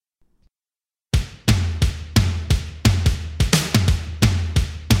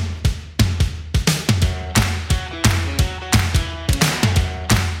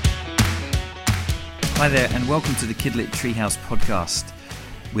Hi there, and welcome to the Kid Lit Treehouse Podcast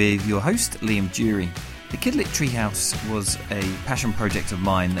with your host, Liam Dury. The Kid Lit Treehouse was a passion project of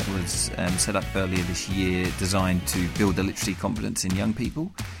mine that was set up earlier this year, designed to build the literacy confidence in young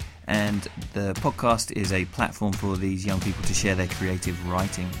people. And the podcast is a platform for these young people to share their creative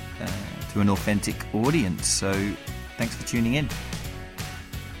writing to an authentic audience. So thanks for tuning in.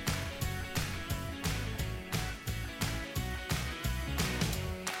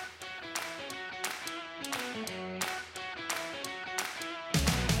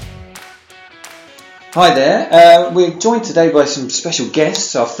 Hi there, we're joined today by some special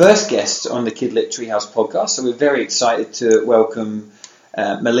guests, our first guests on the Kid Lit Treehouse podcast, so we're very excited to welcome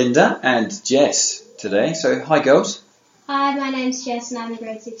Melinda and Jess today. So hi girls. Hi, my name's Jess and I'm a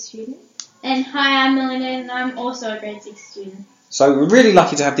grade 6 student. And hi, I'm Melinda and I'm also a grade 6 student. So we're really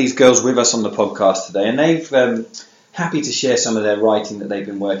lucky to have these girls with us on the podcast today, and they've happy to share some of their writing that they've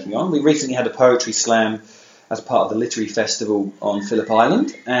been working on. We recently had a poetry slam as part of the literary festival on Phillip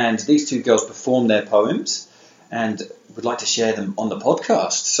Island, and these two girls performed their poems and would like to share them on the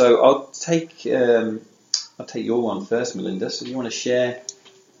podcast. So I'll take your one first, Melinda. So do you want to share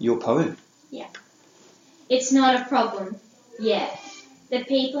your poem? Yeah. It's not a problem. Yeah. The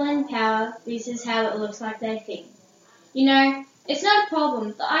people in power, this is how it looks like they think. You know, it's not a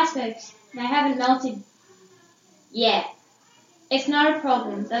problem. The icebergs, they haven't melted. Yeah. It's not a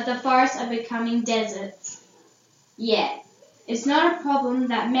problem that the forests are becoming deserts. Yeah, it's not a problem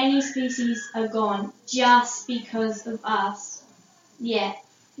that many species are gone just because of us. Yeah,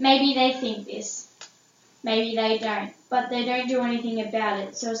 maybe they think this. Maybe they don't. But they don't do anything about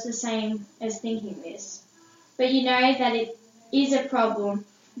it, so it's the same as thinking this. But you know that it is a problem,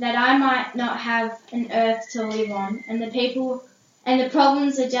 that I might not have an earth to live on, and the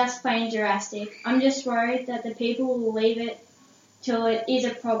problems are just plain drastic. I'm just worried that the people will leave it till it is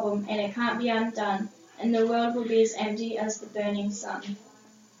a problem and it can't be undone, and the world will be as empty as the burning sun.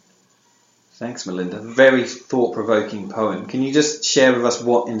 Thanks, Melinda. Very thought-provoking poem. Can you just share with us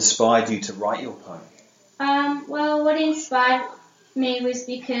what inspired you to write your poem? Well, what inspired me was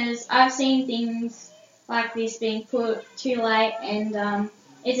because I've seen things like this being put too late, and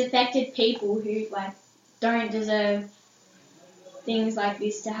it's affected people who don't deserve things like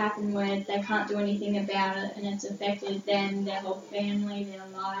this to happen, where they can't do anything about it, and it's affected them, their whole family, their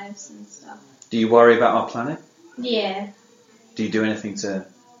lives and stuff. Do you worry about our planet? Yeah. Do you do anything to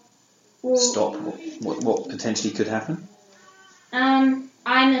stop what potentially could happen? I'm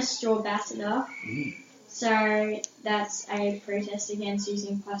a straw ambassador, so that's a protest against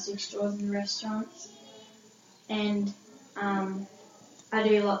using plastic straws in restaurants. And I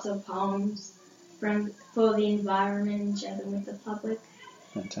do lots of poems for the environment and share them with the public.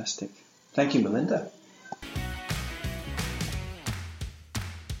 Fantastic. Thank you, Melinda.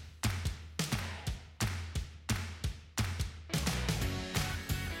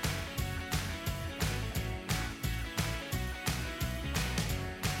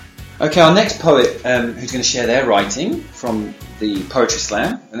 Okay, our next poet who's going to share their writing from the Poetry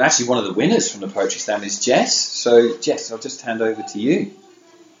Slam, and actually one of the winners from the Poetry Slam is Jess. So, Jess, I'll just hand over to you.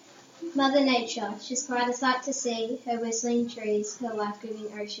 Mother Nature, she's quite a sight to see, her whistling trees, her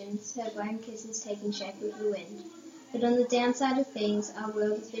life-giving oceans, her blown kisses taking shape with the wind. But on the downside of things, our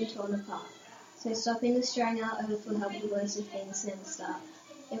world has been torn apart. So stopping destroying our earth will help the worst of things never start.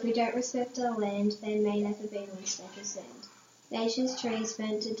 If we don't respect our land, there may never be one speck of sand. Nature's trees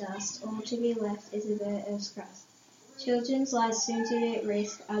burnt to dust, all to be left is a bare earth's crust. Children's lives soon to be at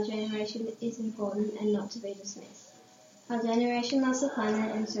risk, our generation is important and not to be dismissed. Our generation loves the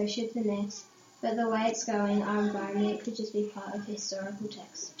planet and so should the next, but the way it's going, our environment could just be part of historical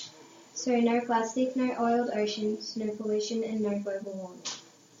text. So no plastic, no oiled oceans, no pollution and no global warming.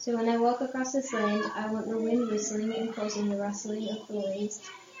 So when I walk across this land, I want the wind whistling and causing the rustling of the leaves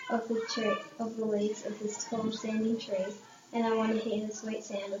of the leaves of this tall standing trees, and I want to hear the sweet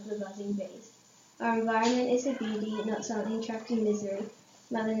sound of the buzzing bees. Our environment is a beauty, not something trapped in misery.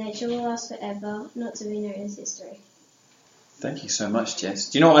 Mother Nature will last forever, not to be known as history. Thank you so much, Jess.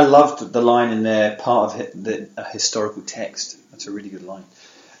 Do you know what I loved the line in there, part of the historical text? That's a really good line.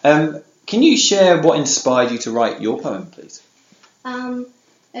 Can you share what inspired you to write your poem, please?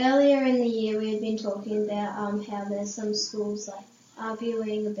 Earlier in the year we had been talking about how there's some schools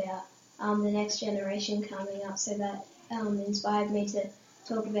arguing about the next generation coming up, so that inspired me to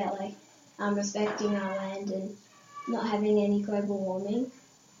talk about respecting our land and not having any global warming.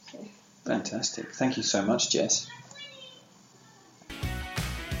 So. Fantastic. Thank you so much, Jess.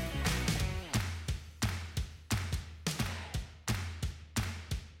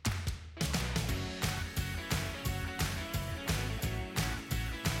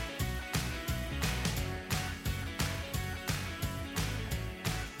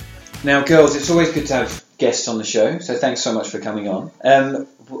 Now, girls, it's always good to have guests on the show, so thanks so much for coming on.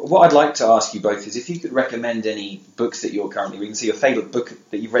 What I'd like to ask you both is if you could recommend any books that you're currently reading, so your favourite book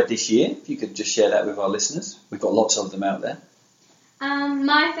that you've read this year, if you could just share that with our listeners. We've got lots of them out there.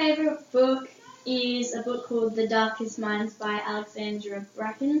 My favourite book is a book called The Darkest Minds by Alexandra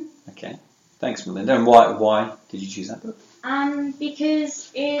Bracken. Okay, thanks, Melinda. And why did you choose that book?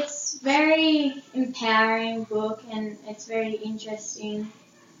 Because it's very empowering book and it's very interesting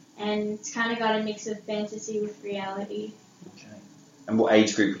and it's kind of got a mix of fantasy with reality. Okay. And what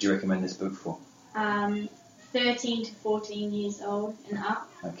age group would you recommend this book for? 13 to 14 years old and up.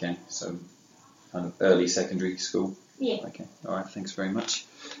 Okay, so kind of early secondary school. Yeah. Okay, all right, thanks very much.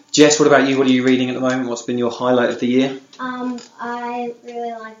 Jess, what about you? What are you reading at the moment? What's been your highlight of the year? I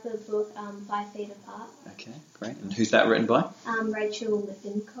really like the book 5 Feet Apart. Okay, great. And who's that written by? Rachel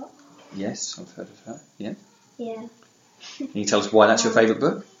Lippincott. Yes, I've heard of her. Yeah. Yeah. Can you tell us why that's your favourite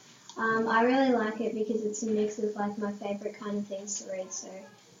book? I really like it because it's a mix of like my favourite kind of things to read. So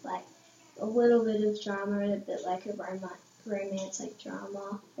like a little bit of drama and a bit like a romantic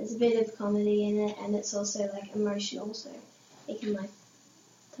drama. There's a bit of comedy in it, and it's also like emotional, so it can like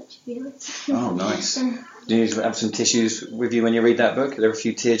touch your feelings. Oh, nice. Do you have some tissues with you when you read that book? Are there a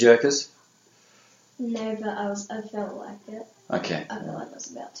few tearjerkers? No, but I felt like it. Okay. I felt like I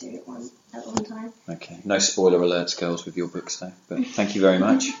was about to at one time. Okay. No spoiler alerts, girls, with your books though. But thank you very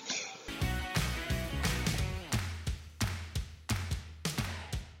much.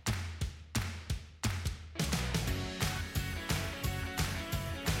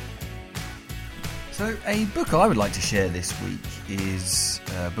 So a book I would like to share this week is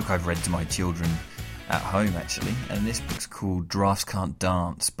a book I've read to my children at home, actually. And this book's called Drafts Can't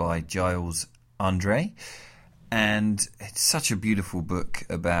Dance by Giles Andre. And it's such a beautiful book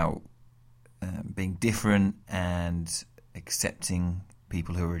about being different and accepting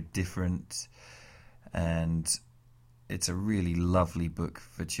people who are different. And it's a really lovely book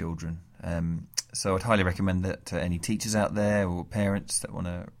for children. So I'd highly recommend that to any teachers out there or parents that want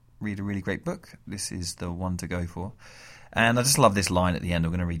to read a really great book. This is the one to go for. And I just love this line at the end.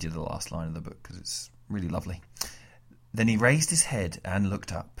 I'm going to read you the last line of the book because it's really lovely. Then he raised his head and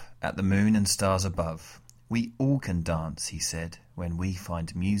looked up at the moon and stars above. We all can dance, he said, when we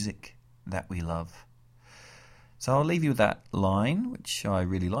find music that we love. So I'll leave you with that line, which I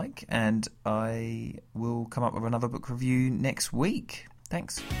really like, and I will come up with another book review next week.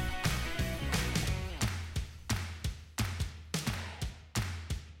 Thanks.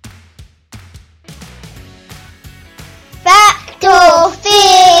 Fact or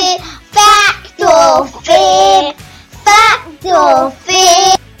fib, fact or fib, fact or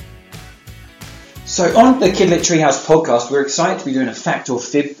fib. So on the Kid Lit Treehouse podcast, we're excited to be doing a fact or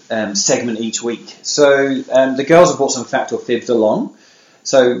fib segment each week. So the girls have brought some fact or fibs along.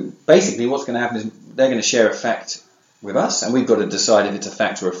 So basically what's going to happen is they're going to share a fact with us, and we've got to decide if it's a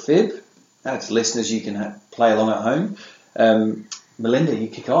fact or a fib. As listeners, you can play along at home. Melinda, you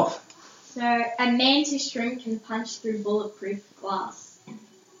kick off. So, a mantis shrimp can punch through bulletproof glass.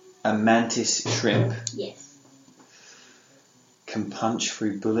 A mantis shrimp Yes. can punch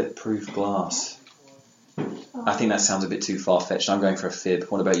through bulletproof glass. I think that sounds a bit too far-fetched. I'm going for a fib.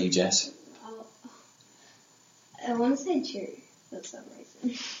 What about you, Jess? I want to say true for some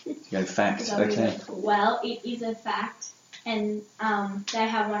reason. You go fact. Okay. Well, it is a fact, and they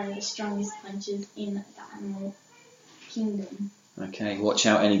have one of the strongest punches in the animal kingdom. Okay. Watch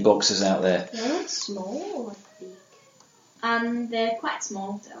out, any boxers out there. They're like small or like big? They're quite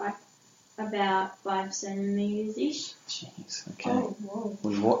small, so like about 5 centimeters ish. Jeez. Okay. Oh, whoa.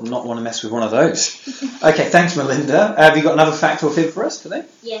 Would not want to mess with one of those. Okay. Thanks, Melinda. Have you got another fact or fib for us today?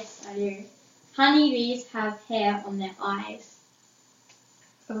 Yes, I do. Honeybees have hair on their eyes.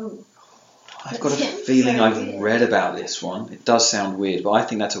 Oh. I've got a That sounds feeling so I've weird. read about this one. It does sound weird, but I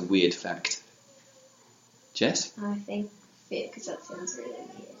think that's a weird fact. Jess? I think fit because that sounds really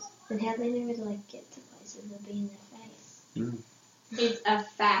weird. And how do they know to like get to places and be in their face? It's a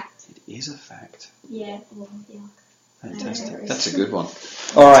fact. It is a fact. Yeah. Well, yuck. Fantastic. No. That's a good one.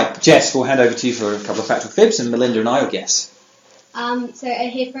 All right, Jess, we'll hand over to you for a couple of factual fibs, and Melinda and I will guess. So a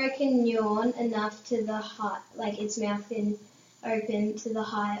hippo can yawn enough to the height, like its mouth can open to the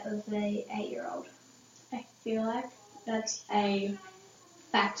height of a 8-year-old. I feel like that's a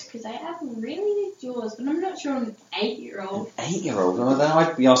fact because they have really big jaws, but I'm not sure on an 8-year-old. An 8-year-old? Well, then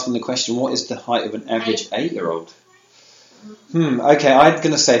I'd be asking the question, what is the height of an average 8-year-old? Okay, I'm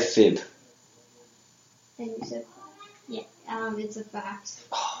going to say fib. And you said, Yeah. it's a fact.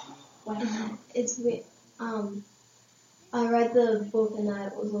 Wow. It's weird. I read the book and I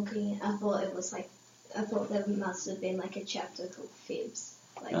was looking. I thought there must have been like a chapter called Fibs,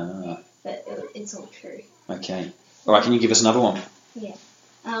 like but it's all true. Okay. All right, can you give us another one? Yeah.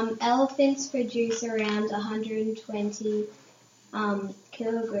 Elephants produce around 120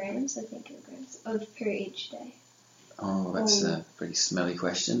 kilograms of poo each day. Oh, that's a pretty smelly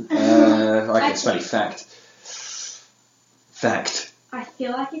question. Smelly fact. Fact. I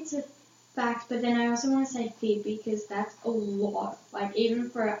feel like it's a fact, but then I also want to say fib because that's a lot. Like, even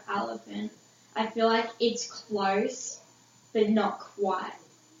for an elephant, I feel like it's close, but not quite.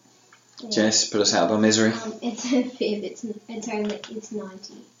 Yeah. Jess, put us out of our misery. It's a fib. It's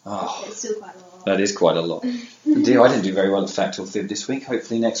 90. Oh, it's still quite a lot. That is quite a lot. Dear, I didn't do very well at fact or fib this week.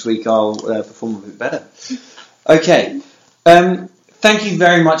 Hopefully next week I'll perform a bit better. Okay. Thank you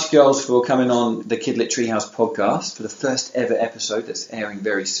very much, girls, for coming on the Kid Lit Treehouse podcast for the first ever episode that's airing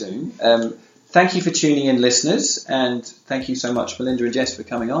very soon. Thank you for tuning in, listeners, and thank you so much, Melinda and Jess, for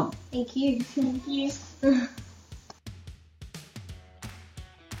coming on. Thank you. Thank you.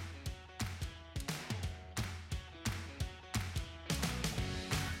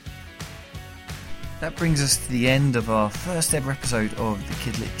 That brings us to the end of our first ever episode of the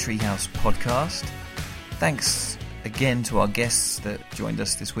Kid Lit Treehouse podcast. Thanks again to our guests that joined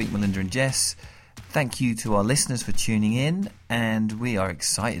us this week, Melinda and Jess. Thank you to our listeners for tuning in, and we are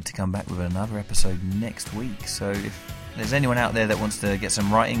excited to come back with another episode next week. So if there's anyone out there that wants to get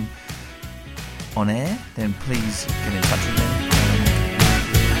some writing on air, then please get in touch with me.